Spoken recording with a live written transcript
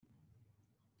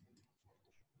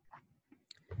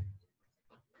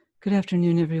Good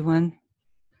afternoon, everyone.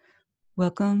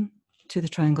 Welcome to the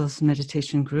Triangles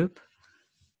Meditation Group.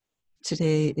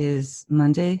 Today is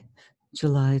Monday,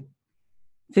 July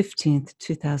 15th,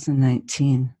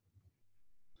 2019.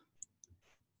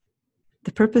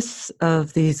 The purpose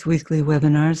of these weekly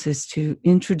webinars is to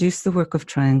introduce the work of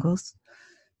triangles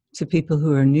to people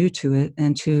who are new to it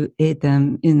and to aid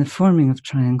them in the forming of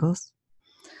triangles,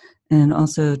 and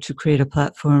also to create a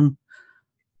platform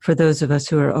for those of us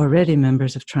who are already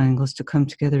members of triangles to come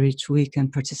together each week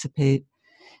and participate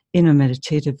in a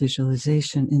meditative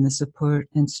visualization in the support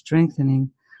and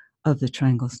strengthening of the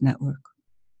Triangles network.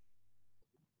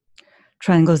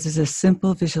 Triangles is a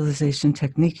simple visualization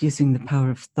technique using the power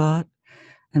of thought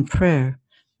and prayer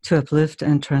to uplift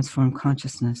and transform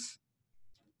consciousness.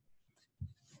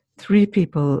 3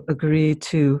 people agree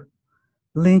to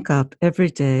link up every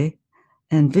day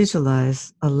and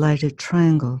visualize a lighted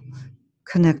triangle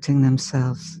connecting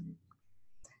themselves.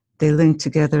 They link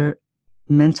together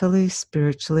mentally,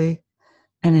 spiritually,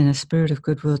 and in a spirit of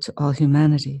goodwill to all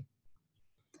humanity.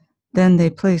 Then they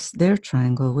place their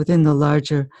triangle within the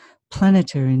larger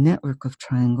planetary network of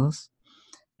triangles,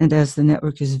 and as the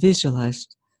network is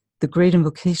visualized, the great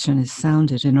invocation is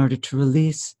sounded in order to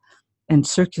release and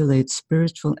circulate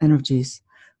spiritual energies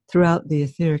throughout the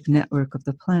etheric network of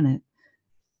the planet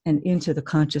and into the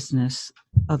consciousness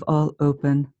of all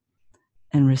open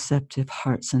and receptive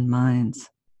hearts and minds.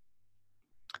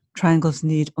 Triangles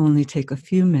need only take a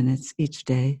few minutes each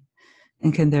day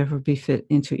and can therefore be fit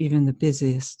into even the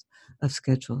busiest of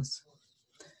schedules.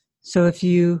 So if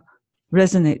you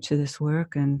resonate to this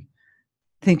work and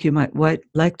think you might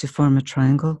like to form a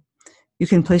triangle, you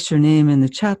can place your name in the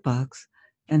chat box,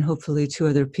 and hopefully 2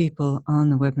 other people on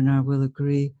the webinar will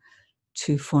agree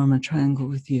to form a triangle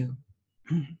with you.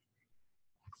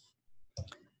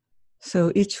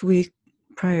 So each week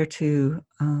prior to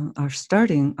our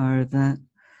starting our event,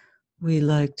 we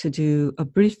like to do a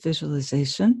brief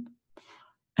visualization,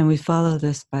 and we follow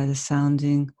this by the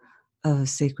sounding of a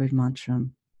sacred mantra.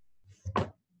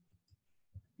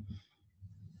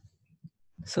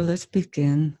 So let's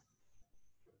begin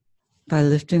by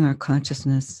lifting our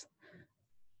consciousness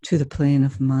to the plane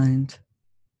of mind.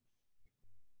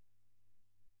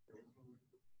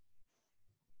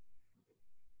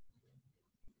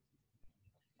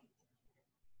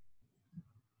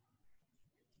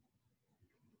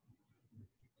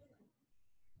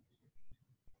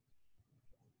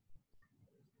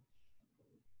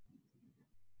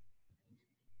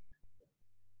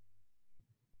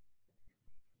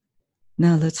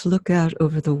 Now let's look out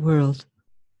over the world,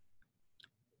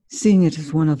 seeing it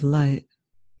as one of light,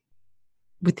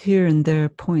 with here and there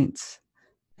points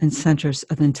and centers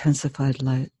of intensified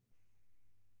light.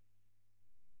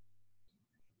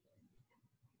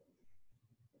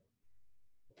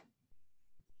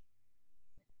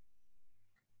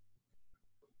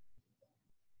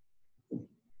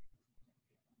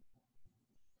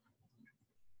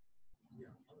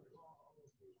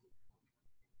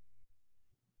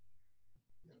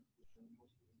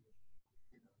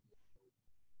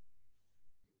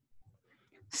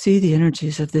 See the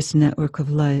energies of this network of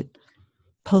light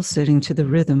pulsating to the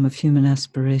rhythm of human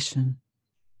aspiration.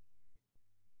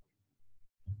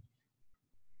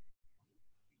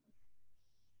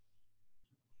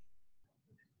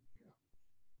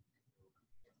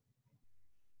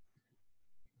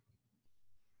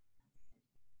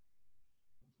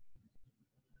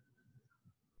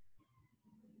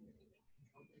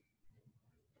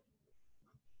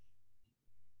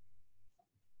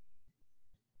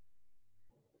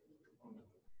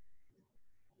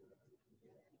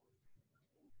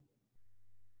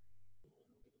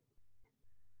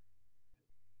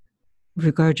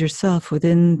 Regard yourself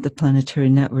within the planetary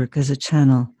network as a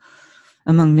channel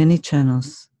among many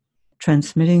channels,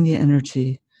 transmitting the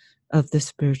energy of the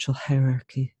spiritual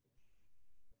hierarchy.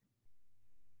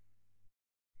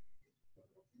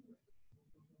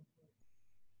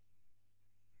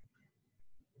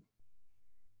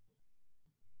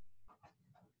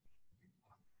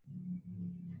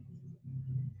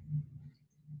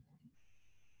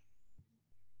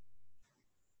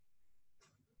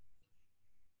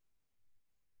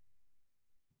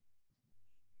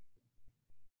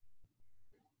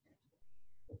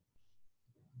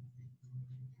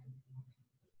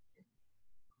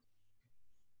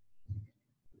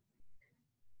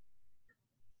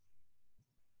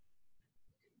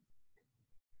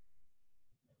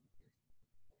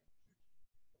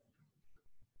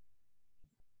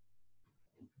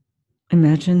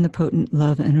 Imagine the potent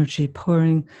love energy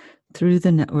pouring through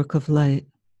the network of light,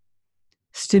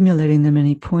 stimulating the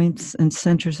many points and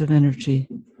centers of energy,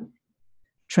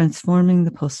 transforming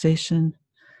the pulsation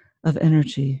of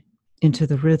energy into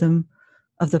the rhythm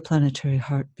of the planetary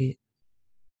heartbeat.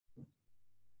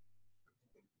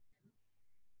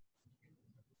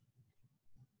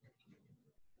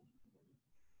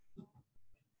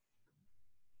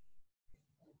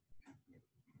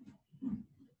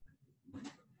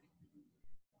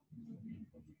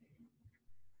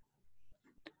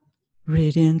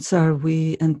 Radiance are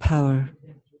we and power.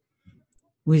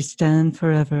 We stand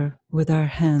forever with our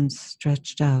hands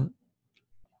stretched out,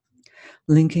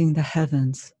 linking the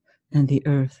heavens and the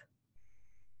earth,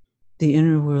 the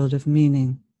inner world of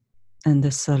meaning and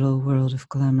the subtle world of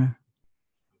glamour.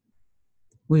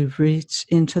 We reach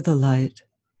into the light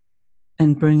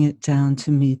and bring it down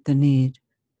to meet the need.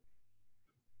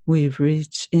 We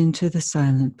reach into the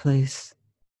silent place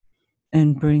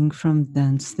and bring from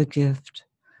thence the gift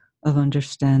of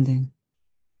understanding.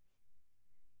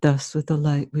 Thus with the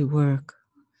light we work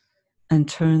and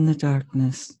turn the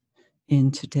darkness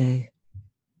into day.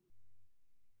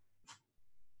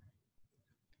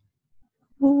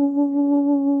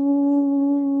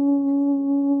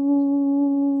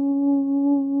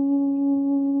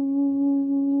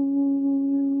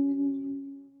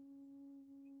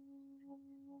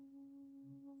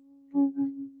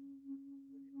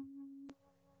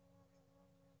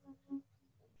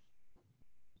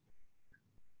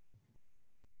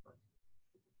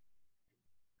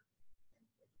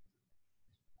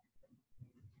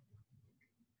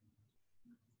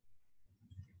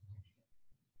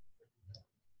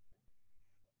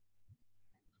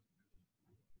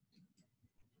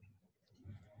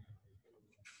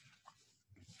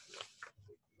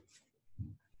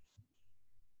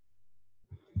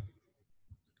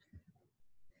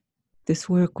 This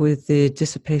work with the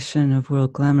dissipation of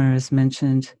world glamour, as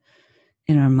mentioned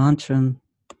in our mantra,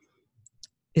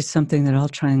 is something that all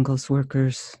triangles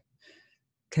workers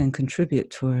can contribute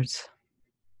towards.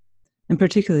 And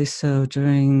particularly so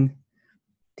during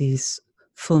these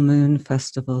full moon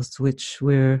festivals, which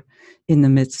we're in the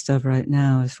midst of right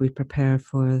now as we prepare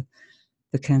for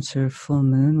the Cancer full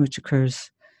moon, which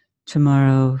occurs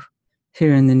tomorrow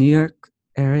here in the New York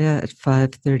area at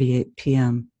 5:38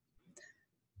 p.m.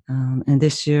 And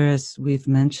this year, as we've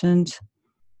mentioned,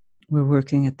 we're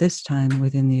working at this time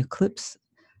within the eclipse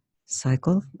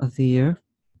cycle of the year,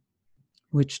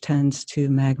 which tends to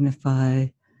magnify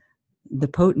the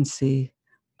potency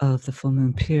of the full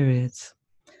moon periods.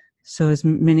 So as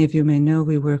many of you may know,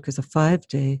 we work as a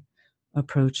 5-day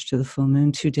approach to the full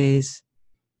moon. 2 days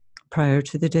prior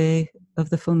to the day of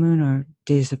the full moon are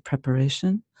days of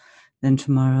preparation. Then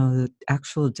tomorrow, the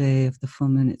actual day of the full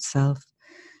moon itself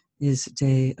is a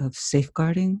day of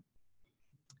safeguarding,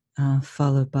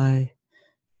 followed by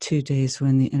 2 days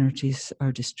when the energies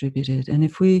are distributed. And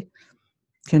if we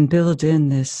can build in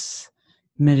this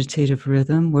meditative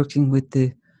rhythm, working with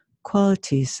the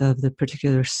qualities of the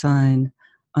particular sign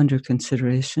under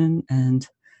consideration, and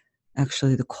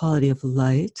actually the quality of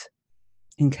light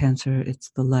in Cancer,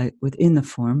 it's the light within the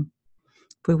form.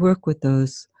 If we work with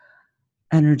those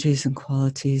energies and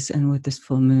qualities, and with this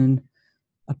full moon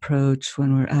approach,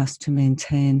 when we're asked to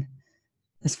maintain,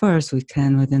 as far as we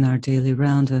can within our daily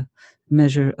round, a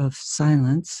measure of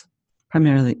silence,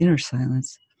 primarily inner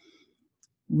silence,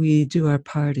 we do our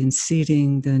part in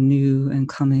seeding the new and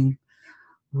coming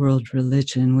world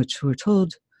religion, which we're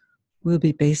told will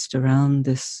be based around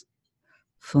this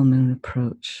full moon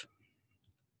approach.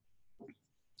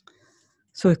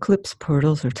 So eclipse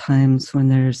portals are times when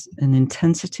there's an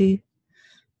intensity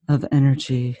of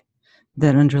energy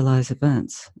that underlies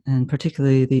events, and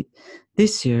particularly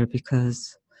this year,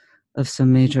 because of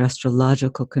some major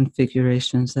astrological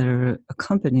configurations that are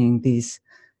accompanying these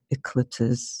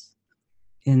eclipses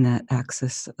in that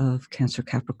axis of Cancer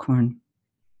Capricorn.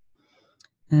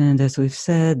 And as we've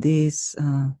said, these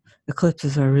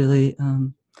eclipses are really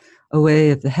a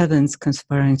way of the heavens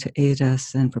conspiring to aid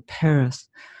us and prepare us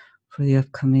for the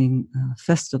upcoming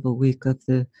festival week of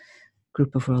the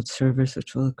Group of World Servers,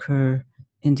 which will occur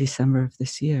in December of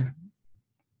this year.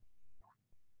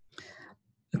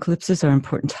 Eclipses are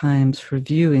important times for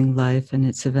viewing life and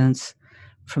its events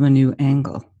from a new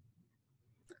angle,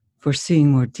 for seeing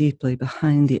more deeply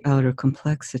behind the outer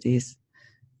complexities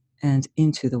and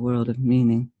into the world of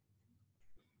meaning.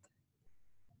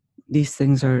 These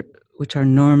things which are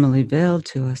normally veiled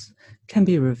to us can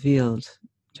be revealed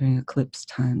during eclipse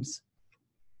times.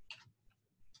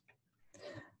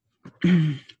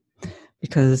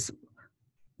 Because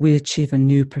we achieve a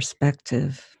new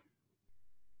perspective.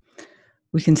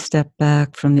 We can step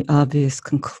back from the obvious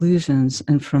conclusions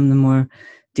and from the more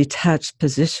detached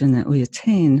position that we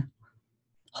attain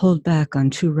hold back on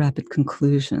too rapid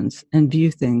conclusions, and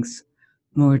view things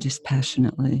more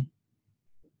dispassionately.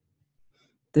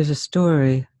 There's a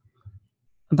story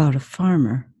about a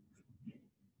farmer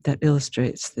that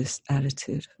illustrates this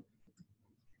attitude.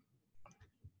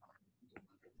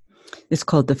 It's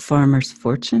called The Farmer's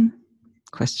Fortune? ?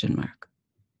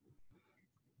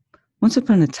 Once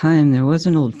upon a time, there was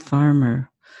an old farmer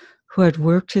who had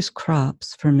worked his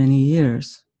crops for many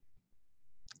years.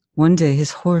 One day,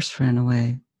 his horse ran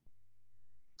away,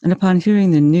 and upon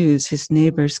hearing the news, his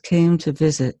neighbors came to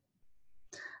visit.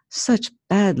 "Such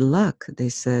bad luck," they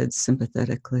said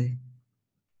sympathetically.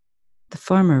 The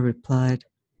farmer replied,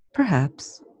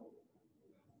 "Perhaps."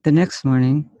 The next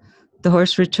morning, the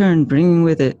horse returned, bringing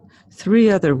with it 3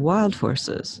 other wild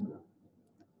horses.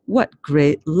 "What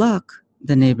great luck!"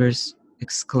 the neighbors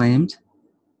exclaimed.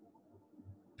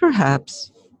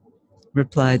 "Perhaps,"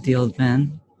 replied the old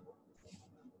man.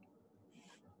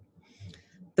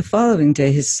 The following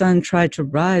day, his son tried to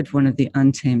ride one of the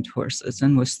untamed horses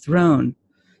and was thrown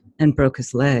and broke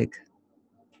his leg.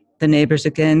 The neighbors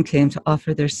again came to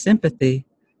offer their sympathy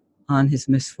on his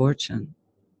misfortune.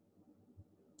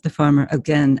 The farmer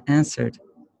again answered,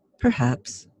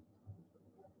 "Perhaps."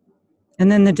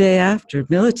 And then the day after,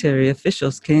 military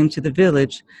officials came to the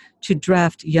village to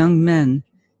draft young men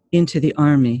into the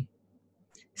army.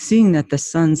 Seeing that the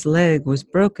son's leg was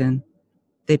broken,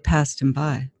 they passed him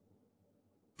by.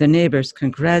 The neighbors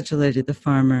congratulated the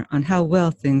farmer on how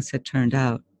well things had turned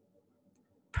out.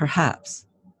 "Perhaps,"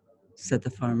 said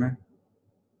the farmer.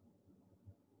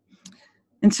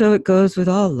 And so it goes with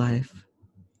all life.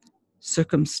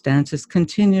 Circumstances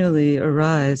continually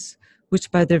arise which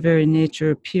by their very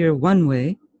nature appear one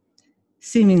way,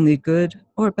 seemingly good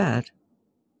or bad.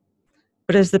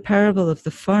 But as the parable of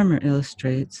the farmer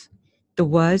illustrates, the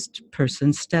wise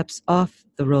person steps off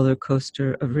the roller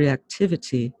coaster of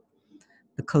reactivity,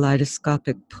 the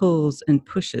kaleidoscopic pulls and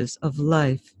pushes of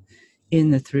life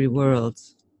in the 3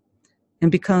 worlds, and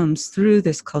becomes, through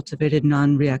this cultivated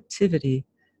non-reactivity,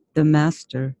 the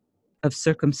master of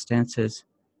circumstances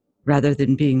rather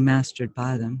than being mastered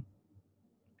by them.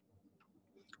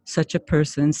 Such a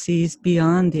person sees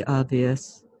beyond the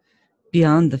obvious,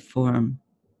 beyond the form,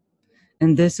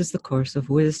 and this is the course of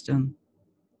wisdom,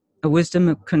 a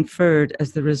wisdom conferred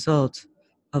as the result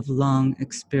of long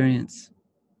experience.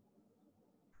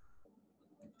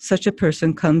 Such a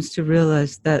person comes to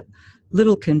realize that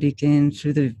little can be gained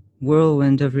through the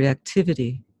whirlwind of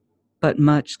reactivity, but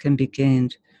much can be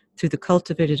gained through the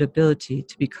cultivated ability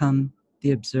to become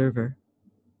the observer.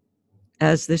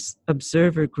 As this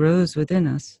observer grows within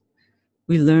us,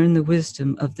 we learn the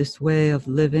wisdom of this way of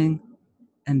living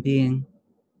and being.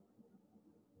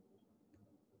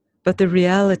 But the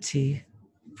reality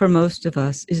for most of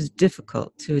us is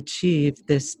difficult to achieve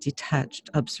this detached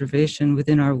observation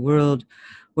within our world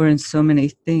wherein so many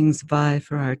things vie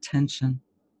for our attention.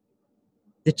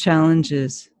 The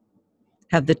challenges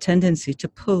have the tendency to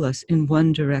pull us in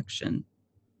one direction,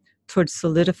 towards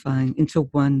solidifying into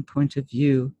one point of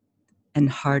view and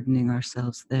hardening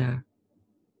ourselves there.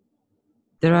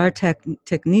 There are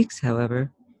techniques,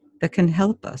 however, that can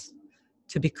help us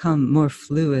to become more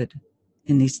fluid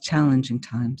in these challenging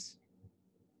times.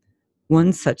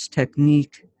 One such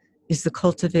technique is the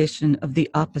cultivation of the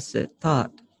opposite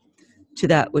thought to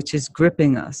that which is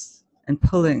gripping us and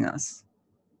pulling us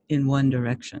in one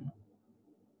direction.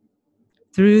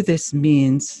 Through this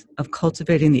means of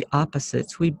cultivating the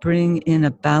opposites, we bring in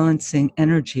a balancing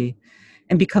energy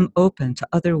and become open to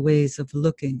other ways of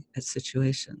looking at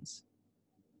situations.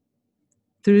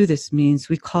 Through this means,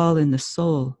 we call in the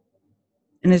soul,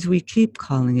 and as we keep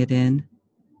calling it in,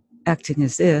 acting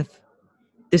as if,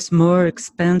 this more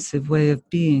expansive way of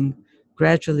being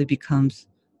gradually becomes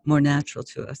more natural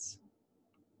to us.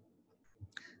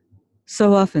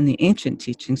 So often the ancient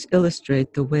teachings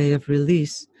illustrate the way of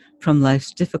release from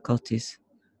life's difficulties,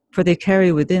 for they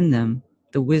carry within them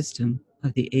the wisdom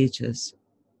of the ages.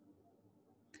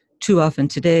 Too often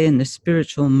today in the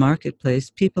spiritual marketplace,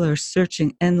 people are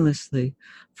searching endlessly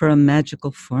for a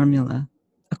magical formula,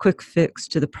 a quick fix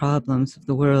to the problems of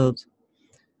the world,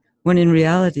 when in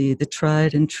reality, the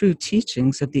tried and true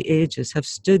teachings of the ages have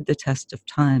stood the test of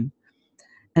time.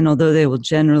 And although they will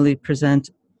generally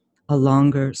present a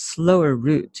longer, slower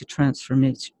route to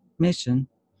transformation,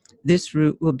 this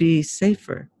route will be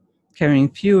safer, carrying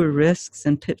fewer risks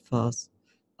and pitfalls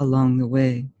along the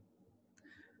way.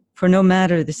 For no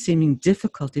matter the seeming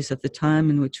difficulties of the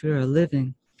time in which we are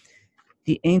living,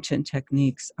 the ancient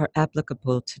techniques are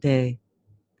applicable today,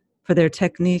 for they're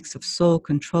techniques of soul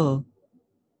control,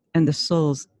 and the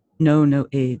souls know no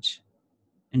age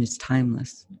and is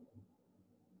timeless.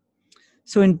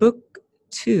 So in book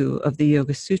 2 of the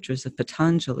Yoga Sutras of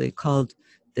Patanjali, called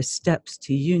the Steps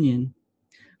to Union,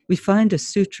 we find a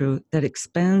sutra that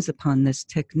expands upon this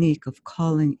technique of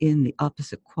calling in the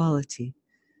opposite quality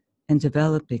and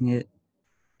developing it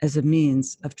as a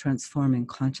means of transforming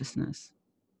consciousness.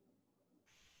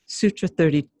 Sutra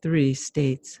 33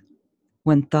 states,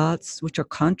 when thoughts which are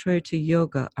contrary to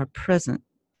yoga are present,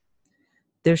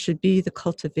 there should be the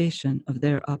cultivation of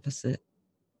their opposite.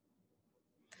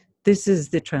 This is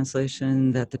the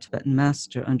translation that the Tibetan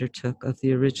master undertook of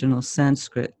the original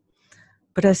Sanskrit.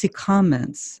 But as he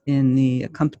comments in the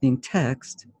accompanying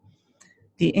text,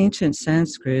 the ancient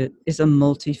Sanskrit is a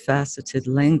multifaceted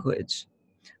language,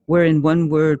 wherein one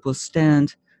word will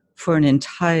stand for an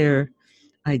entire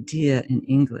idea in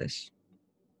English.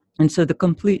 And so the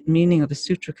complete meaning of a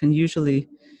sutra can usually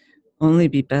only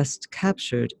be best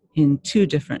captured in 2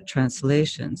 different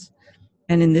translations.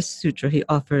 And in this sutra, he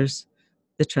offers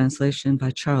the translation by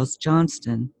Charles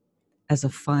Johnston as a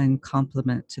fine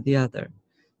complement to the other.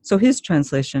 So his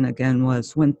translation again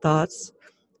was, when thoughts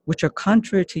which are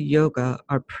contrary to yoga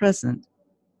are present,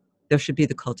 there should be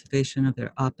the cultivation of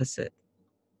their opposite.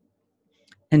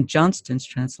 And Johnston's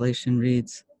translation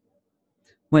reads,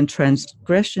 when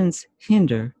transgressions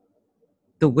hinder,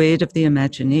 the weight of the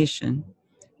imagination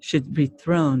should be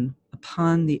thrown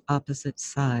upon the opposite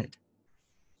side.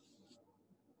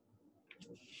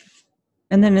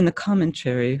 And then in the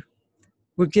commentary,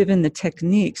 we're given the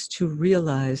techniques to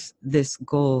realize this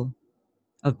goal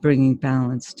of bringing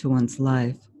balance to one's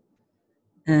life.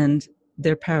 And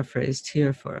they're paraphrased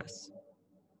here for us.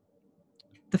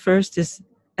 The first is,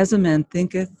 as a man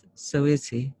thinketh, so is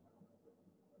he.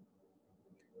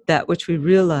 That which we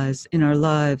realize in our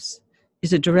lives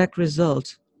is a direct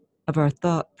result of our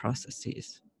thought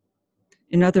processes.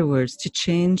 In other words, to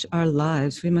change our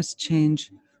lives, we must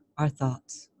change our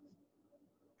thoughts.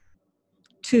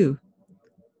 2,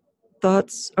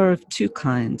 thoughts are of 2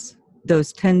 kinds,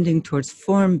 those tending towards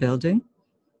form building,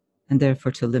 and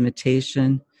therefore to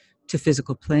limitation, to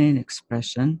physical plane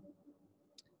expression,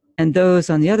 and those,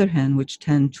 on the other hand, which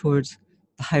tend towards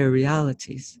the higher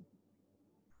realities.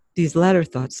 These latter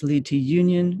thoughts lead to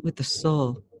union with the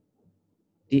soul,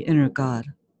 the inner God.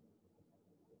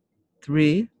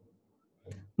 3,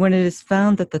 when it is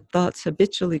found that the thoughts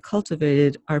habitually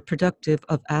cultivated are productive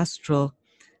of astral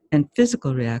and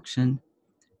physical reaction,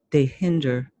 they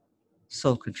hinder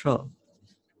soul control.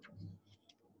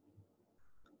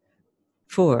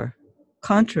 4,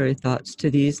 contrary thoughts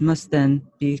to these must then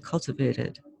be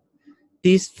cultivated.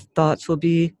 These thoughts will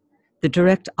be the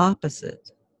direct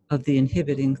opposite of the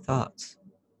inhibiting thoughts.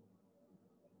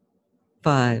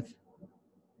 5,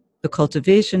 the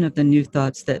cultivation of the new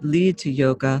thoughts that lead to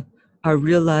yoga are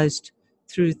realized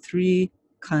through 3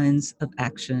 kinds of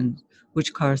action,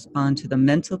 which correspond to the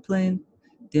mental plane,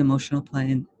 the emotional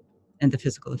plane, and the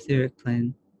physical etheric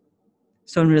plane.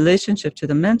 So in relationship to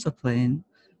the mental plane,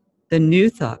 the new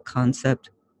thought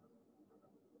concept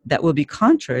that will be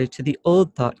contrary to the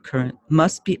old thought current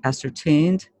must be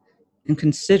ascertained and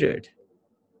considered,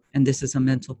 and this is a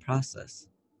mental process.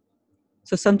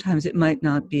 So sometimes it might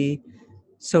not be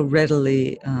so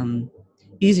readily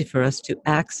easy for us to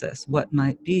access what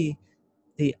might be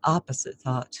the opposite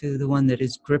thought to the one that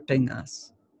is gripping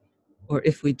us. Or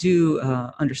if we do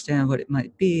understand what it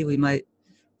might be, we might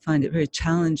find it very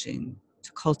challenging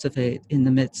to cultivate in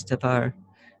the midst of our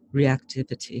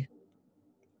reactivity.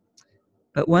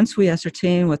 But once we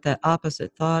ascertain what that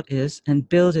opposite thought is and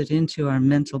build it into our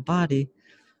mental body,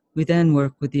 we then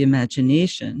work with the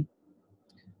imagination,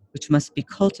 which must be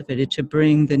cultivated to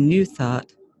bring the new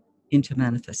thought into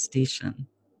manifestation.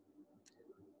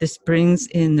 This brings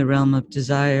in the realm of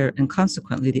desire, and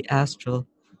consequently the astral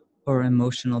or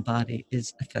emotional body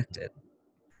is affected.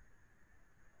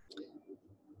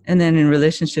 And then in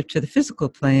relationship to the physical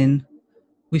plane,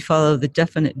 we follow the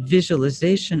definite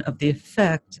visualization of the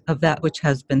effect of that which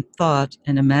has been thought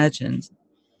and imagined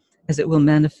as it will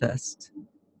manifest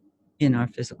in our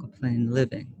physical plane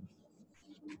living.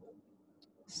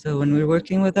 So when we're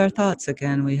working with our thoughts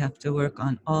again, we have to work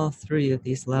on all 3 of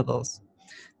these levels.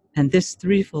 And this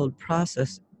threefold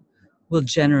process will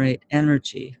generate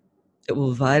energy. It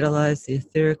will vitalize the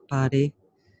etheric body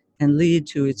and lead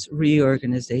to its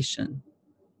reorganization.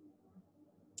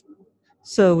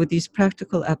 So with these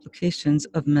practical applications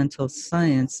of mental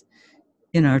science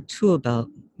in our tool belt,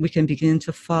 we can begin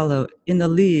to follow in the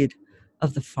lead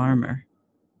of the farmer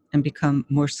and become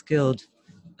more skilled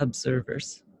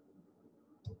observers.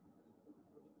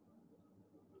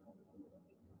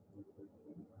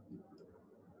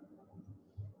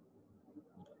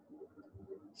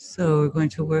 So we're going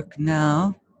to work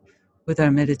now with our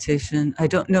meditation. I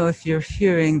don't know if you're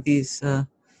hearing these,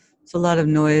 it's a lot of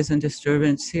noise and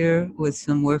disturbance here with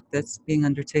some work that's being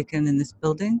undertaken in this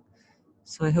building.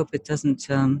 So I hope it doesn't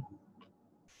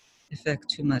affect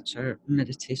too much our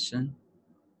meditation.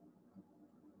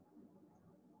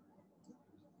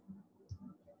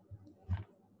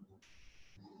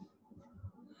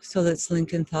 So let's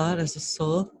link in thought as a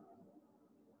soul,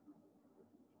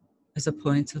 as a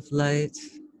point of light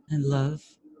and love,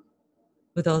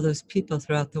 with all those people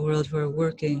throughout the world who are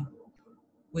working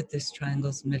with this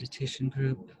Triangles meditation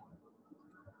group.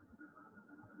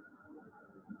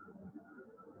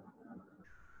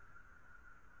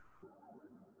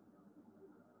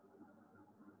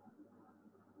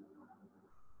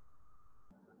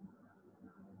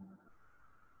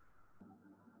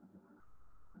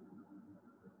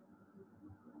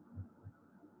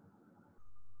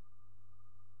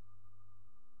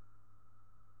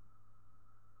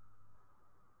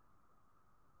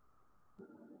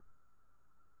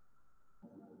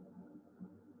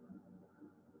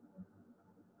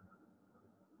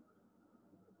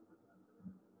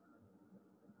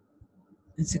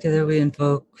 And together we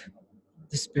invoke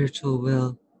the spiritual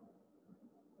will.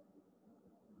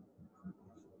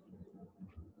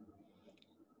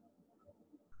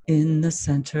 In the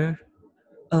center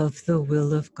of the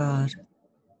will of God,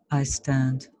 I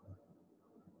stand.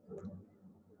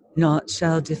 Naught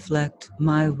shall deflect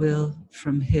my will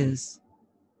from His.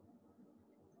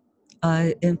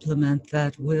 I implement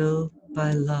that will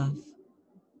by love.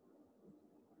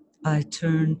 I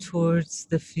turn towards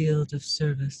the field of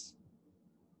service.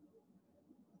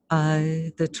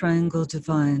 I, the triangle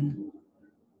divine,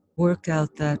 work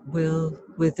out that will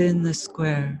within the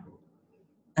square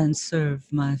and serve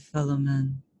my fellow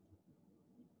men.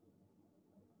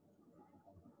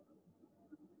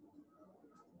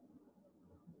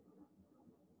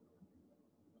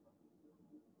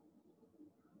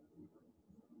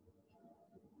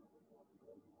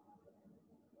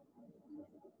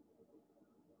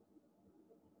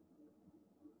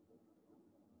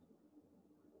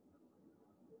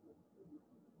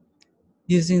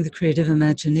 Using the creative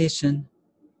imagination,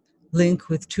 link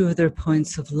with two other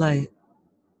points of light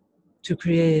to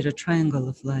create a triangle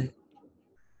of light.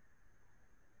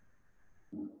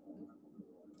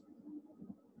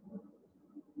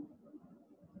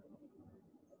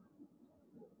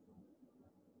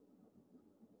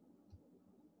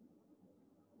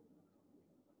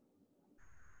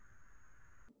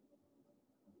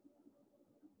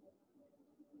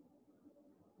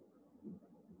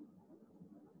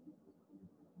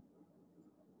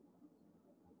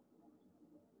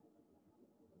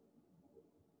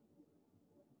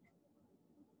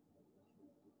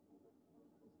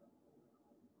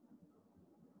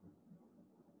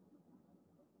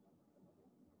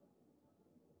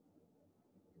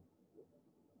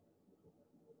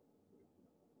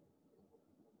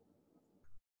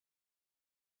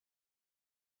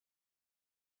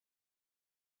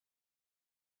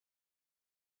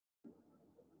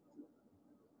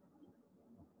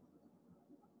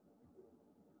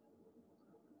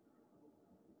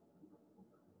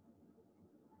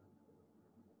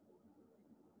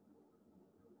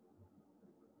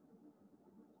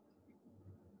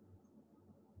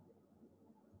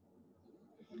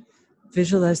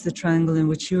 Visualize the triangle in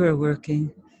which you are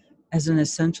working as an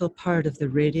essential part of the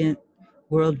radiant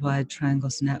worldwide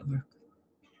triangles network.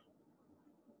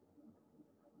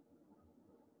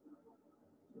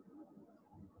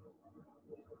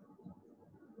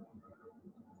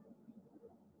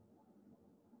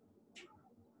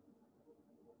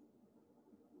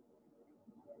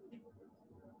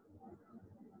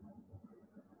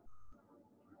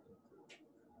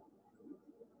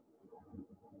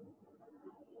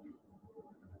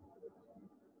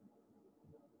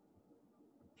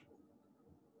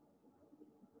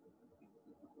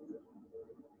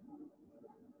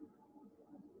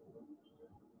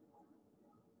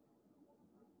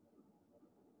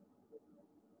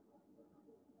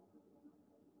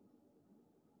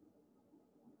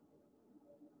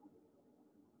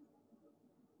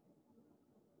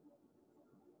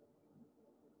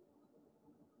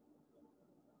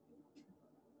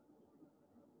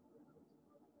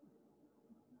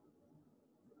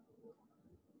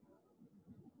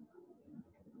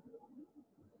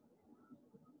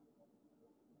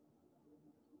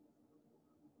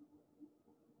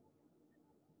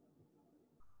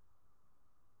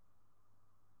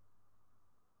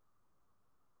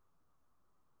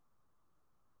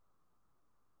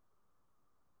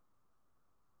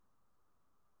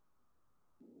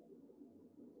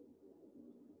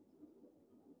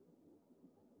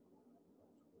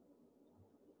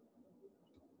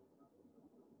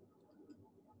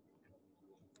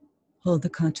 Hold the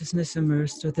consciousness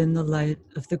immersed within the light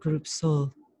of the group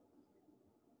soul,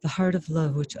 the heart of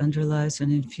love which underlies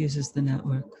and infuses the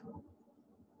network.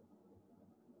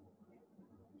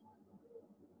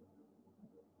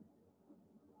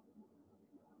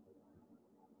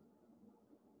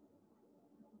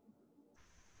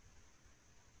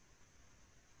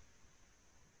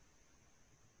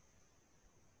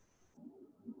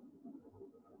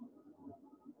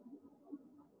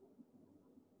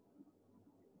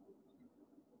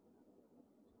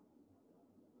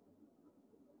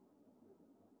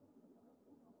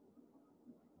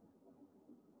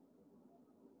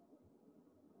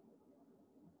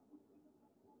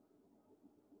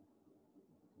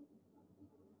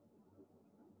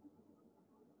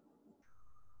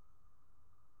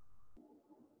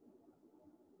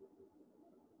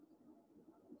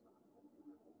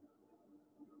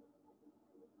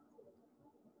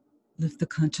 Lift the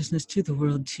consciousness to the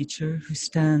world teacher who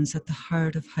stands at the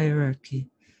heart of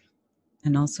hierarchy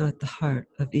and also at the heart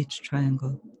of each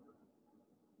triangle.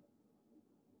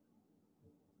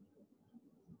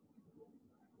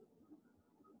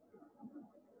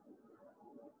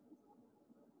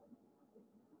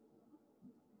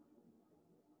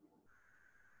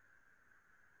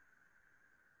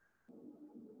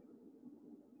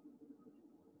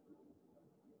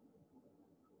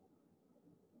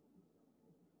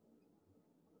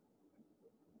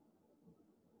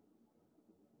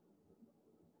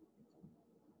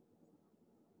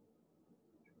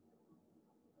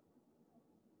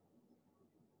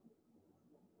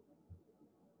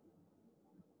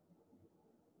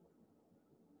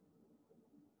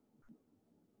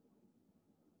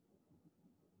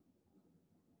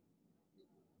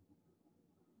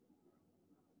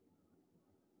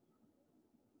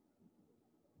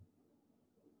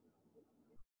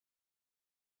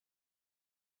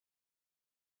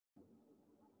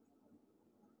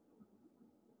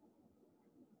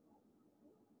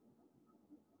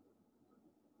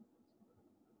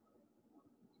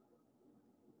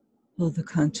 Hold the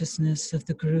consciousness of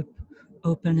the group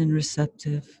open and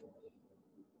receptive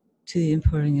to the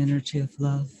impouring energy of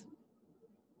love.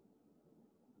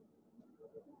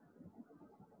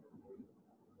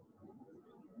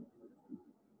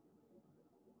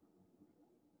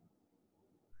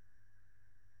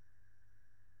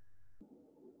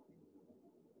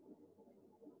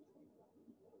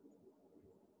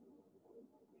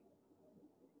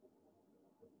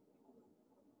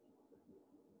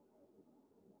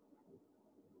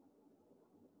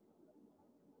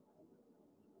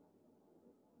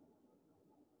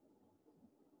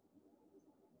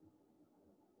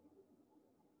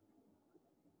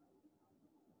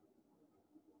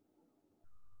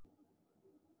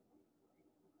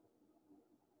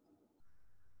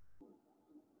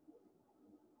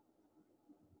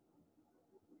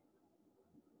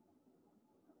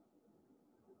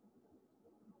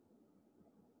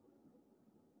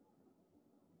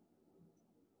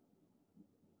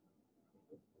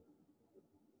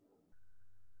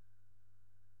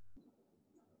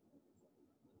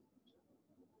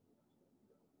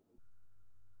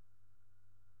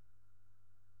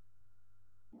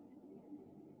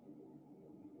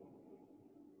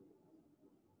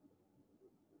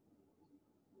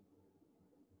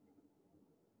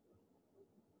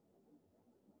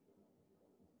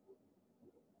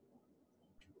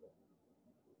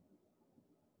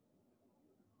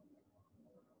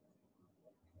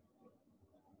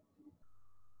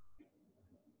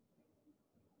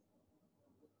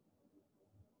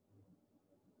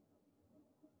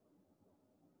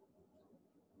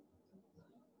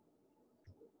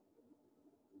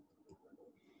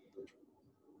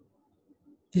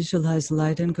 Visualize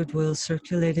light and goodwill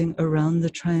circulating around the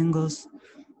triangles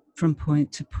from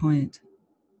point to point,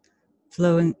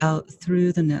 flowing out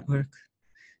through the network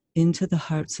into the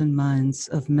hearts and minds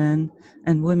of men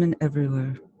and women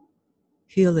everywhere,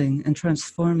 healing and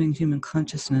transforming human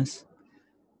consciousness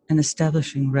and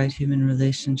establishing right human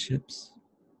relationships.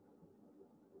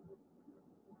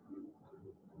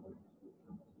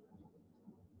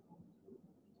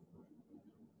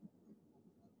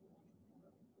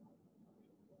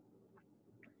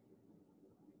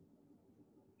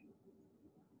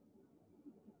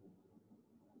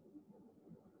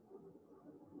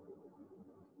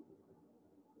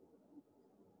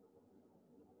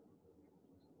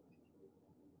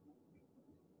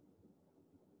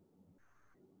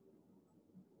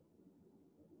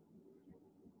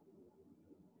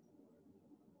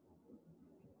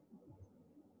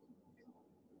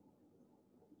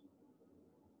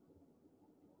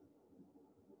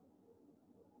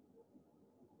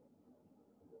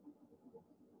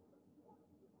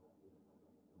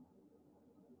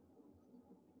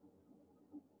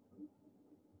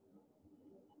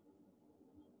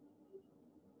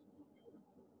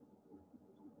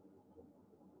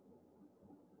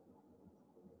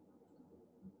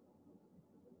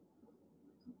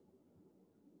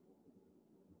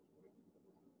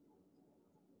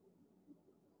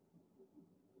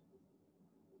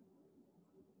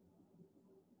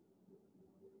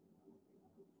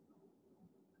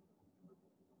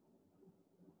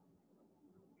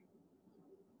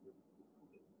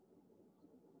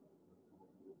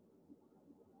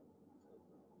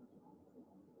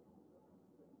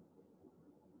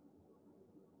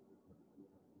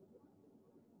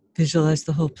 Visualize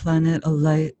the whole planet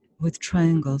alight with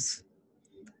triangles.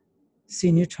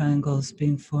 See new triangles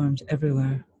being formed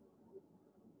everywhere.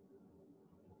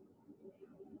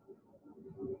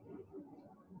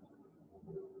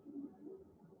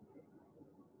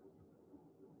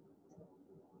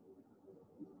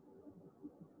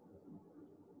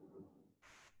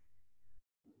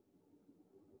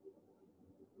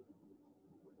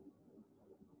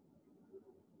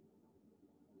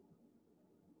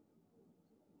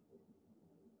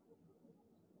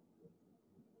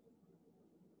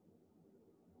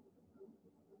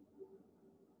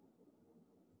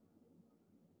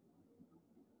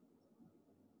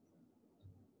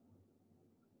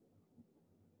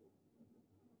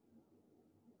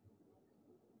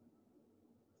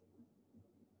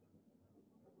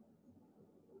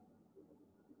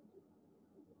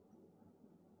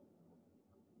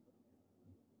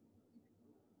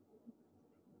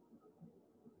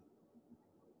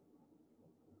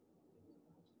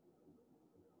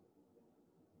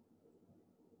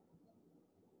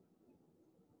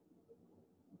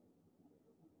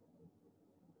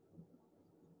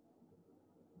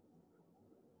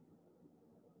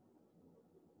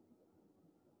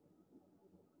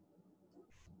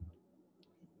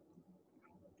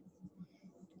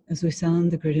 As we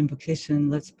sound the great invocation,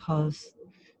 let's pause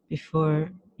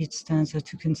before each stanza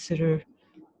to consider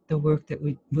the work that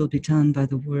will be done by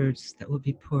the words that will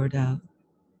be poured out.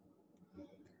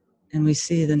 And we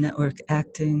see the network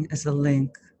acting as a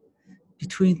link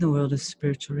between the world of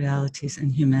spiritual realities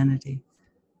and humanity,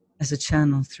 as a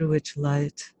channel through which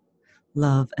light,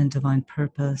 love, and divine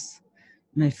purpose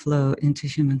may flow into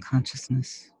human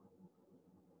consciousness.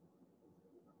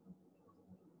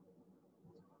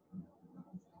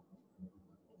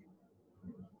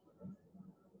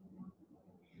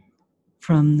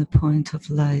 From the point of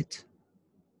light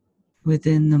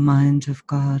within the mind of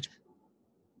God,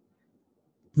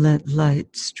 let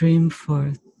light stream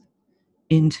forth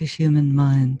into human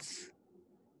minds.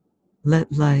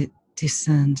 Let light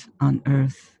descend on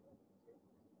earth.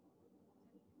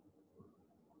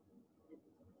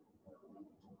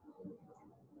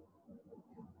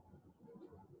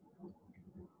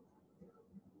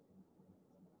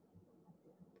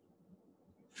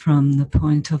 From the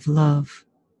point of love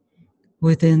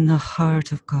within the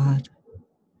heart of God,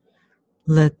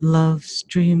 let love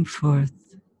stream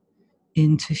forth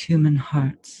into human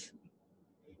hearts.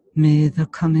 May the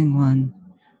coming one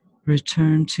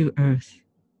return to earth.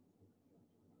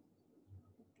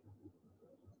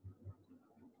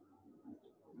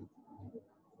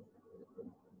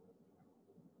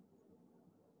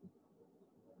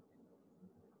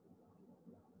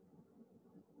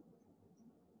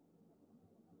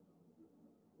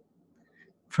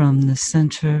 From the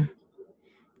center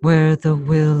where the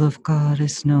will of God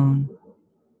is known,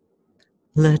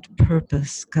 let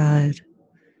purpose guide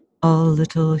all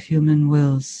little human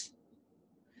wills,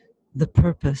 the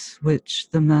purpose which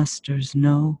the masters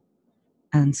know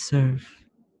and serve.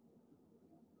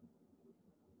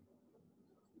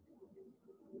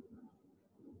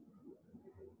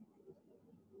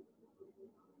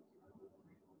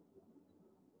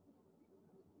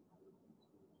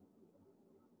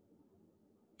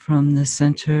 From the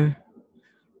center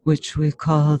which we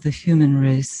call the human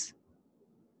race,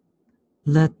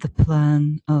 let the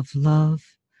plan of love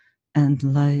and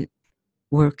light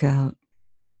work out,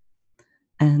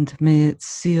 and may it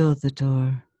seal the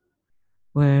door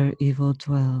where evil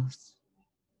dwells.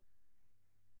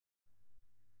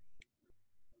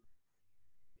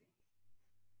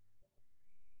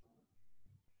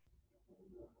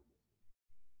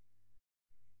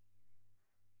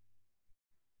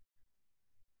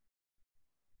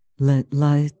 Let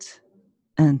light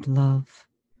and love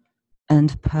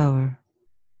and power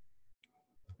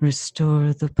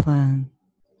restore the plan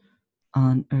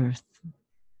on earth.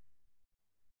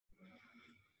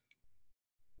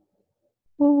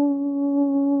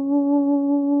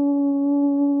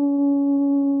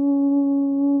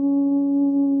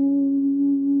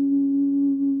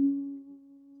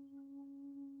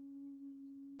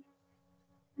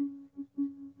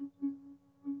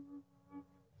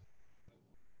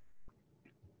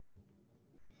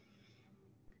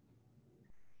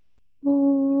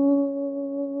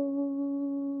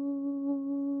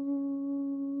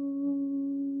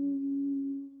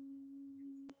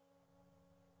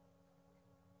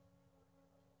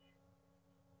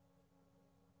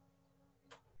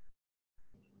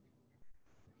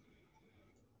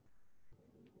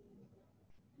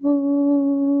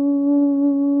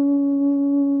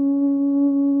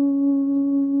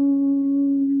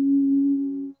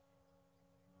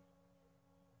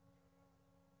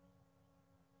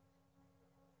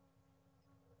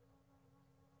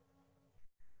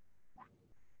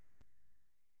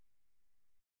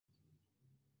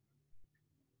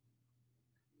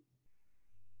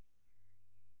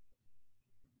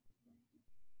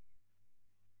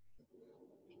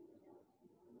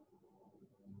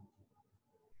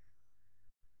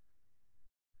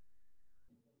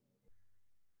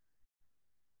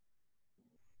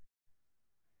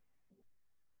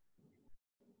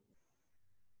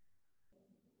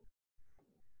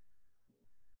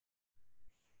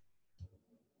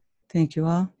 Thank you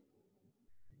all.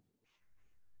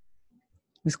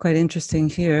 It was quite interesting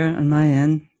here on my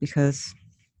end because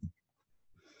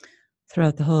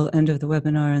throughout the whole end of the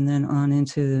webinar and then on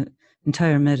into the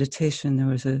entire meditation, there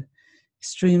was a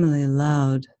extremely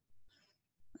loud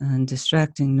and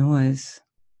distracting noise,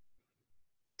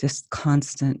 just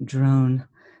constant drone.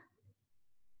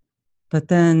 But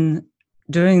then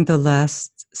during the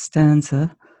last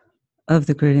stanza of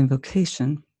the Great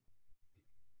Invocation,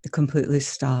 it completely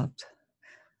stopped.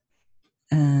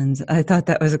 And I thought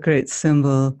that was a great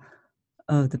symbol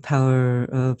of the power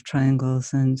of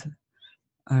triangles and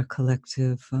our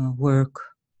collective work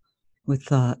with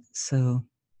thought. So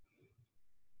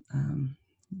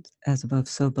as above,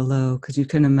 so below, because you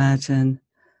can imagine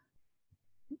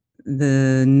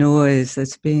the noise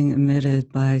that's being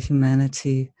emitted by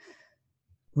humanity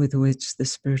with which the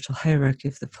spiritual hierarchy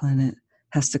of the planet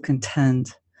has to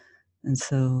contend. And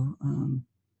so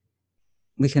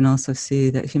we can also see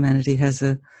that humanity has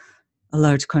a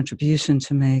large contribution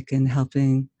to make in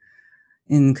helping,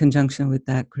 in conjunction with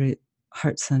that great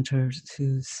heart center,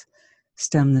 to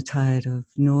stem the tide of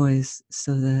noise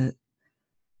so that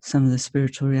some of the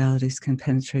spiritual realities can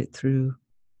penetrate through.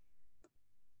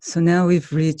 So now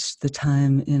we've reached the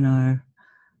time in our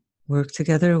work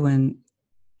together when,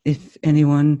 if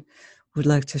anyone would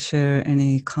like to share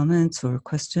any comments or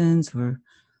questions or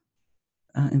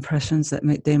impressions that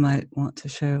they might want to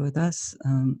share with us,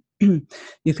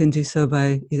 you can do so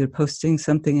by either posting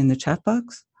something in the chat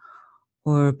box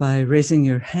or by raising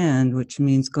your hand, which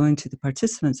means going to the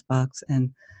participants box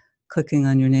and clicking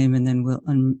on your name, and then we'll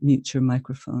unmute your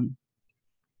microphone.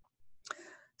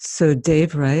 So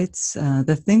Dave writes,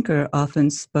 the thinker often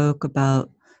spoke about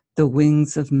the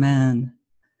wings of man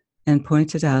and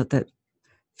pointed out that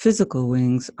physical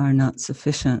wings are not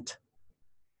sufficient.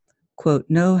 Quote,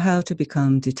 know how to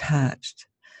become detached.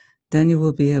 Then you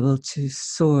will be able to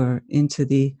soar into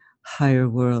the higher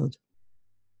world.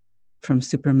 From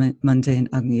Super Mundane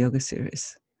Agni Yoga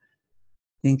series.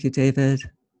 Thank you, David.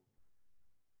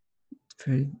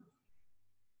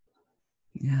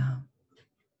 Yeah.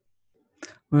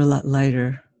 We're a lot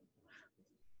lighter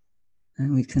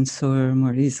and we can soar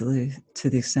more easily to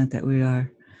the extent that we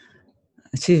are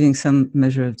achieving some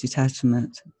measure of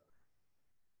detachment.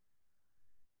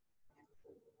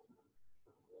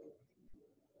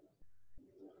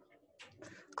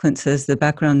 Clint says the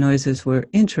background noises were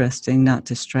interesting, not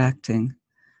distracting,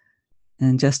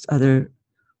 and just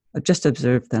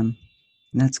observe them.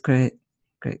 And that's great.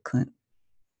 Great, Clint.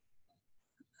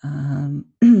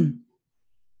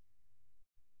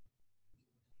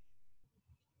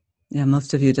 Yeah,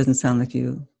 most of you, it doesn't sound like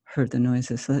you heard the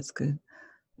noises, so that's good.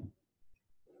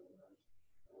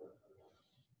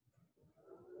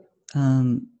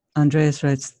 Andreas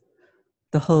writes,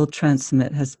 the whole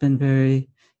transmit has been very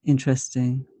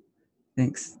interesting.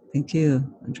 Thanks. Thank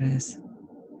you, Andreas.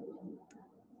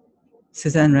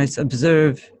 Suzanne writes,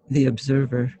 observe the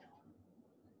observer.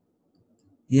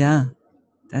 Yeah,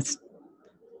 that's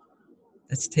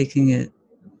taking it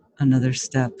another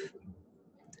step.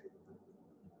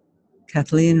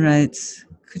 Kathleen writes,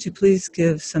 could you please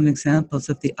give some examples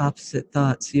of the opposite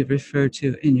thoughts you've referred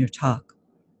to in your talk?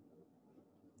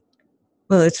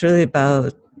 Well, it's really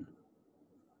about,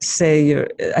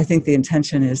 I think the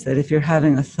intention is that if you're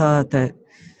having a thought that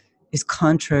is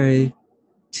contrary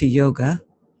to yoga,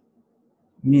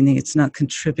 meaning it's not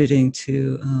contributing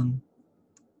to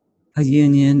a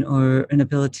union or an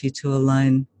ability to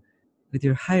align with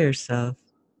your higher self,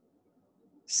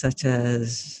 such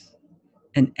as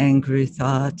an angry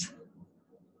thought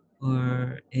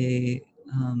or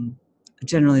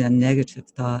generally a negative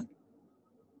thought,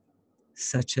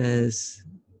 such as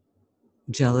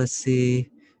jealousy,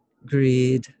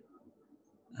 greed,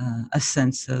 a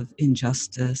sense of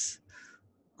injustice.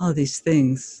 All these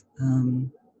things,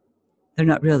 they're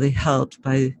not really helped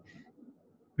by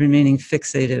remaining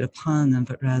fixated upon them,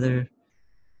 but rather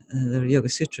the Yoga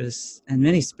Sutras and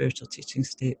many spiritual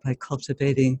teachings state by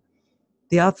cultivating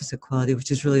the opposite quality,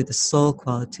 which is really the soul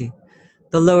quality.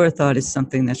 The lower thought is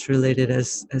something that's related,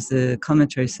 as the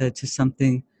commentary said, to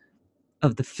something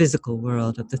of the physical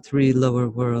world, of the three lower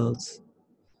worlds,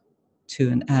 to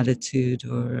an attitude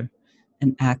or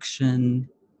an action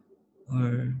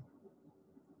or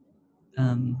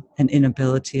an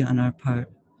inability on our part.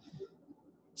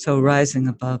 So rising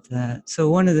above that. So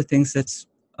one of the things that's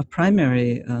a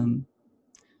primary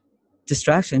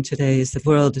distraction today is the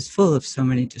world is full of so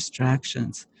many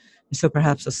distractions. And so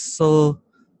perhaps a soul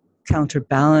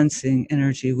counterbalancing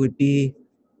energy would be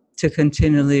to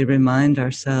continually remind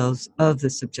ourselves of the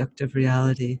subjective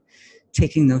reality,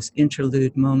 taking those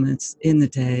interlude moments in the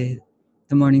day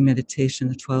the morning meditation,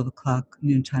 the 12 o'clock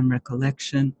noontime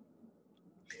recollection,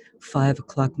 5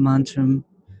 o'clock mantram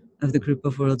of the group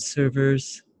of world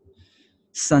servers,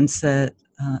 sunset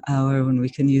hour when we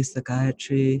can use the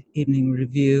Gayatri, evening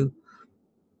review.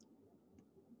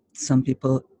 Some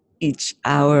people each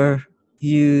hour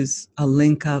use a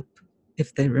link up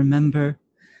if they remember.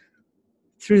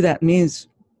 Through that means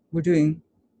we're doing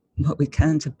what we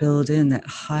can to build in that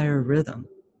higher rhythm,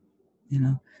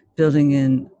 building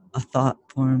in a thought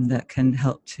form that can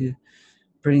help to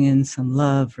bring in some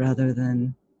love rather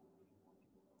than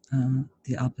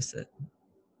the opposite.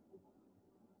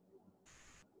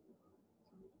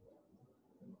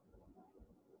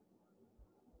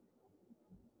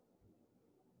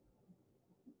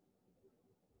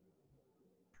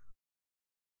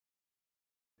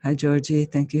 Hi, Georgie.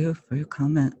 Thank you for your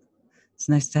comment. It's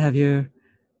nice to have your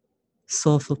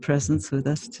soulful presence with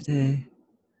us today.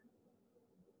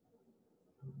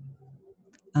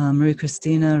 Marie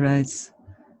Christina writes,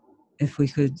 if we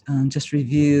could just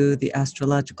review the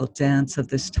astrological dance of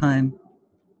this time.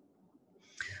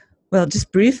 Well,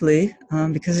 just briefly,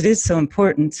 because it is so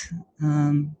important,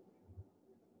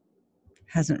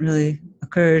 hasn't really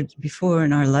occurred before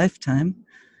in our lifetime.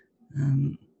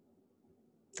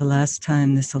 The last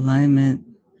time this alignment,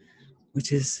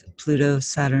 which is Pluto,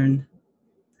 Saturn,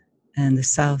 and the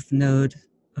south node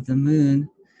of the moon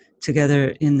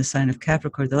together in the sign of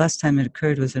Capricorn, the last time it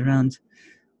occurred was around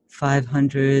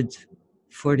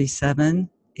 547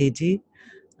 AD,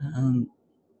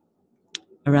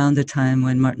 around the time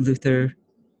when Martin Luther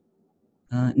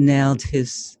nailed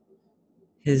his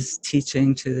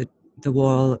teaching to the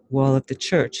wall of the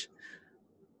church.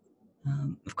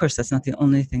 Of course, that's not the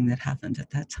only thing that happened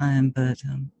at that time, but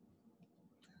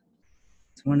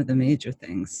it's one of the major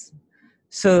things.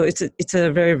 So it's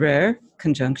a very rare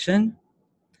conjunction,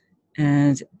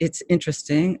 and it's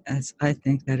interesting, as I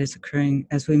think that is occurring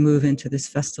as we move into this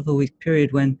festival week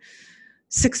period when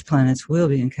 6 planets will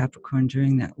be in Capricorn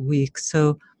during that week.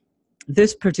 So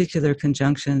this particular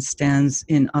conjunction stands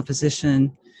in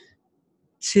opposition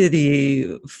to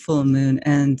the full moon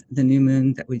and the new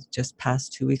moon that we just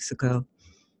passed 2 weeks ago.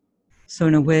 So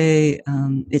in a way,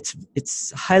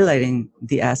 it's highlighting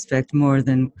the aspect more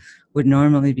than would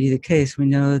normally be the case. We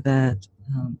know that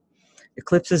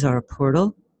eclipses are a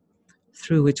portal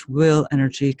through which will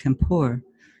energy can pour.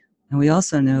 And we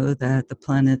also know that the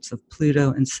planets of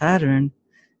Pluto and Saturn,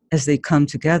 as they come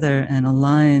together and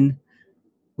align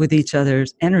with each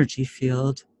other's energy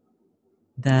field,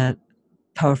 that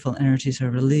powerful energies are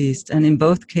released. And in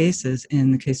both cases,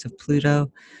 in the case of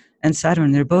Pluto and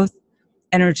Saturn, they're both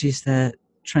energies that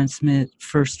transmit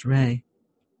first ray.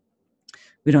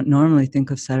 We don't normally think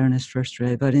of Saturn as first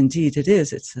ray, but indeed it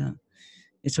is.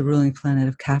 It's a ruling planet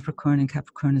of Capricorn, and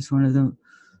Capricorn is one of the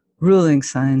ruling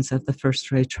signs of the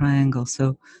first ray triangle.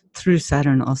 So through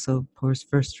Saturn also pours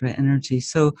first ray energy.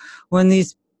 So when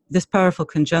this powerful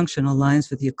conjunction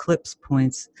aligns with the eclipse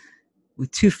points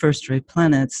with 2 first ray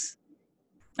planets,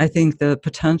 I think the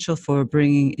potential for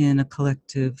bringing in a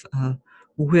collective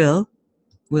will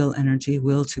energy,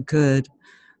 will to good,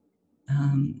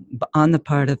 on the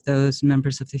part of those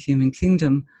members of the human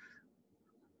kingdom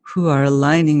who are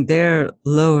aligning their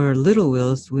lower little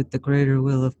wills with the greater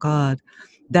will of God.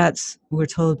 That's, we're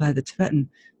told by the Tibetan,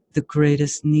 the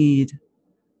greatest need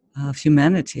of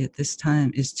humanity at this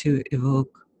time is to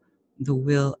evoke the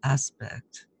will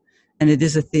aspect. And it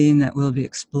is a theme that will be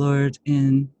explored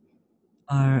in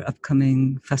our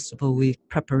upcoming festival week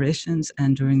preparations,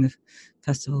 and during the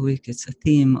festival week, it's a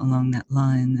theme along that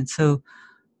line. And so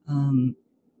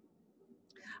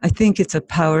I think it's a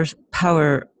power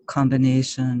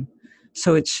combination.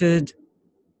 So it should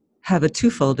have a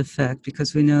twofold effect,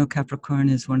 because we know Capricorn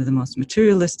is one of the most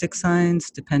materialistic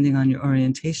signs. Depending on your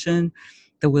orientation,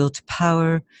 the will to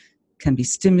power can be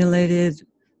stimulated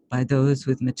by those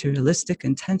with materialistic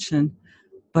intention,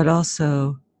 but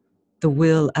also the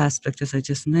will aspect, as I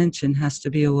just mentioned, has to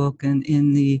be awoken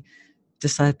in the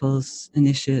disciples,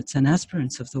 initiates, and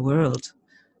aspirants of the world.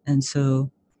 And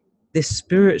so this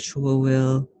spiritual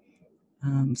will,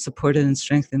 supported and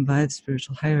strengthened by the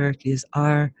spiritual hierarchy, is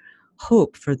our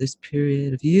hope for this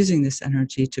period of using this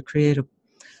energy to create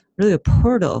really a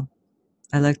portal.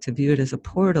 I like to view it as a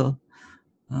portal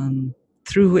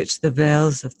through which the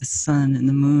veils of the sun and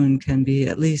the moon can be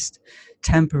at least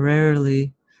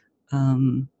temporarily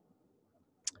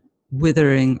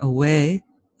withering away,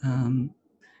 and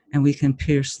we can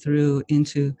pierce through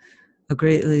into a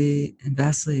greatly and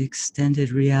vastly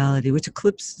extended reality, which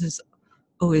eclipses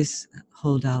always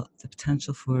hold out the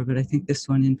potential for, but I think this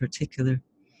one in particular,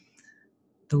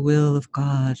 the will of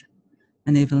God,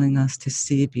 enabling us to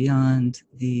see beyond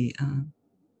the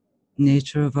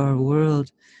nature of our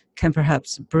world can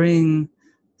perhaps bring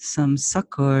some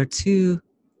succor to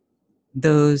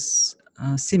those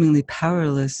seemingly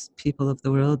powerless people of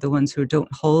the world, the ones who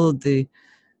don't hold the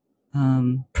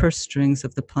purse strings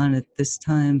of the planet this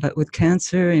time. But with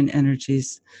Cancer and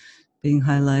energies being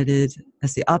highlighted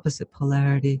as the opposite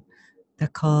polarity,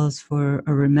 that calls for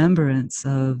a remembrance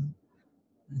of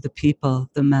the people,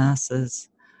 the masses,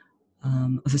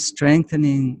 of a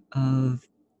strengthening of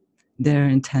their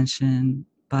intention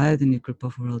by the new group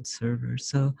of world servers.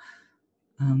 So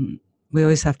we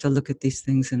always have to look at these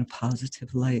things in a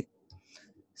positive light.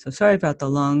 So sorry about the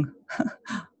long,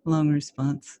 long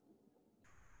response.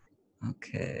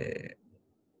 Okay.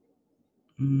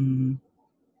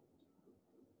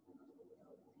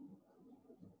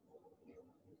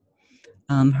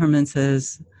 Herman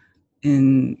says,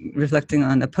 in reflecting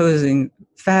on opposing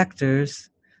factors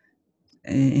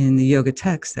in the yoga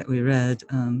text that we read,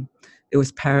 it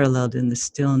was paralleled in the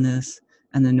stillness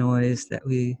and the noise that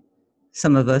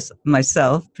some of us,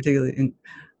 myself particularly,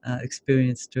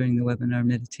 experienced during the webinar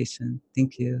meditation.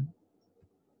 Thank you.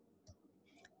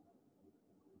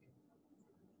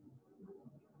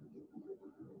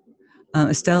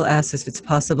 Estelle asks if it's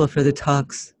possible for the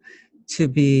talks to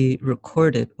be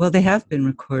recorded. Well, they have been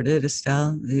recorded,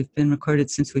 Estelle. They've been recorded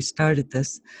since we started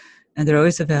this, and they're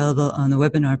always available on the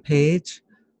webinar page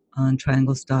on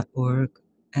triangles.org.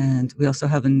 And we also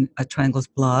have a Triangles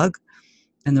blog,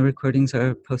 and the recordings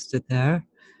are posted there.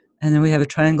 And then we have a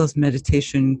Triangles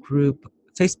meditation group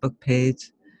Facebook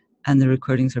page, and the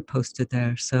recordings are posted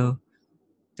there. So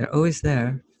they're always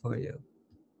there for you.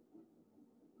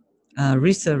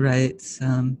 Risa writes,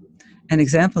 an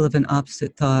example of an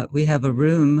opposite thought, we have a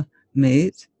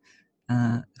roommate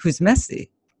who's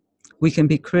messy. We can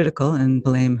be critical and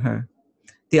blame her.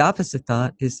 The opposite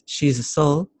thought is she's a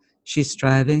soul, she's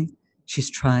striving, she's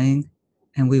trying,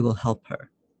 and we will help her.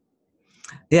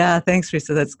 Yeah, thanks,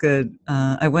 Risa. That's good.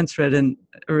 I once read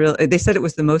they said it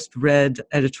was the most read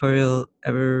editorial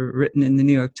ever written in the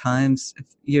New York Times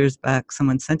years back.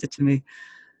 Someone sent it to me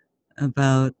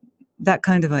about that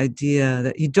kind of idea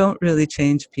that you don't really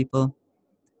change people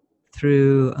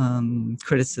through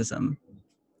criticism.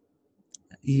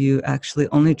 You actually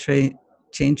only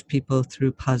change people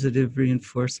through positive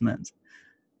reinforcement.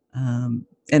 And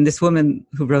this woman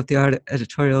who wrote the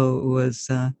editorial was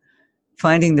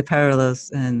finding the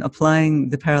parallels and applying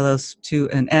the parallels to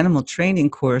an animal training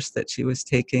course that she was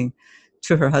taking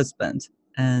to her husband.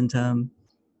 And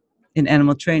in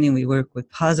animal training, we work with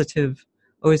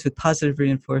always with positive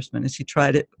reinforcement. And she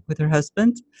tried it with her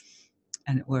husband,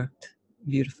 and it worked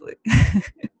beautifully.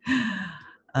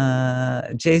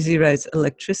 Jay-Z writes,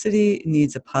 electricity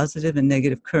needs a positive and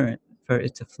negative current for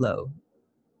it to flow.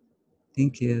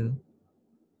 Thank you.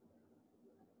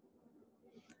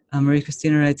 Marie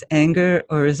Christina writes, anger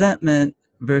or resentment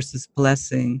versus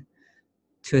blessing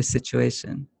to a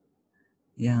situation.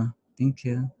 Yeah, thank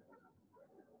you.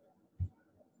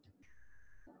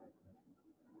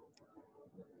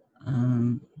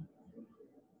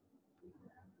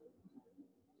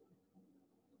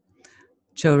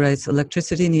 Joe writes,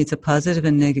 electricity needs a positive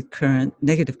and negative current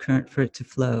for it to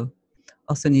flow.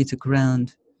 Also needs a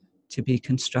ground to be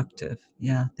constructive.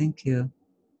 Yeah, thank you.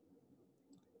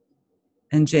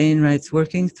 And Jane writes,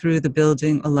 working through the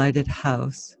building a lighted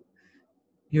house.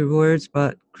 Your words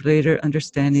brought greater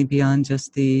understanding beyond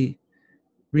just the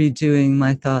redoing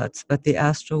my thoughts, but the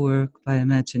astral work by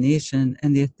imagination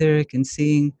and the etheric in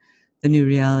seeing the new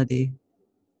reality.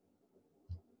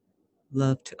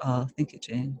 Love to all. Thank you,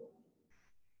 Jane.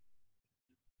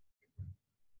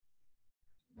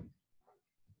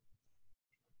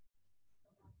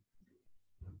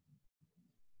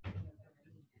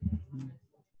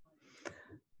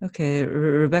 Okay,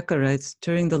 Rebecca writes,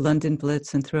 during the London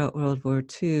Blitz and throughout World War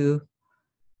II,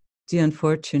 Dion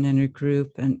Fortune and her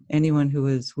group and anyone who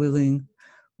was willing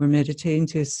were meditating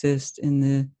to assist in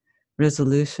the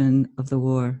resolution of the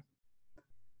war.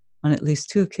 On at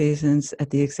least 2 occasions, at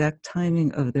the exact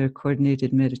timing of their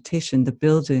coordinated meditation, the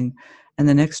building and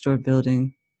the next door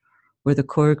building where the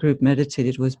core group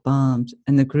meditated was bombed,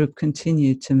 and the group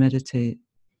continued to meditate.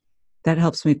 That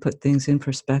helps me put things in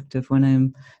perspective when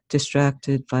I'm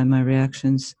distracted by my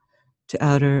reactions to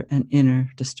outer and inner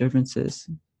disturbances.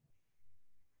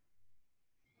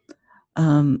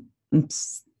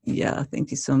 Yeah,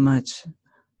 thank you so much.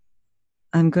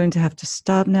 I'm going to have to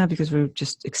stop now because we're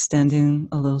just extending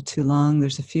a little too long.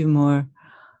 There's a few more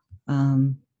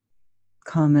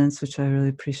comments, which I really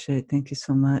appreciate. Thank you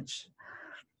so much.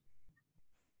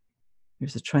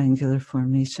 There's a triangular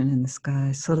formation in the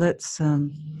sky. So let's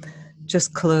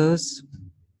just close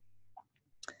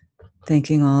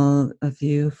thanking all of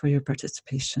you for your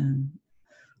participation.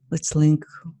 Let's link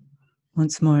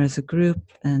once more as a group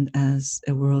and as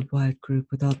a worldwide group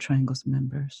with all Triangle's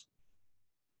members.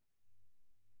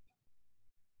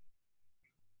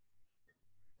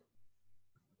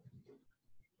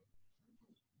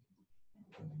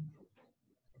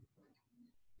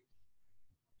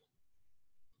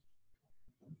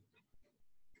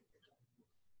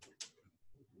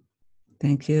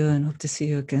 Thank you, and hope to see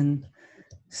you again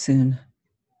soon.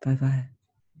 Bye-bye.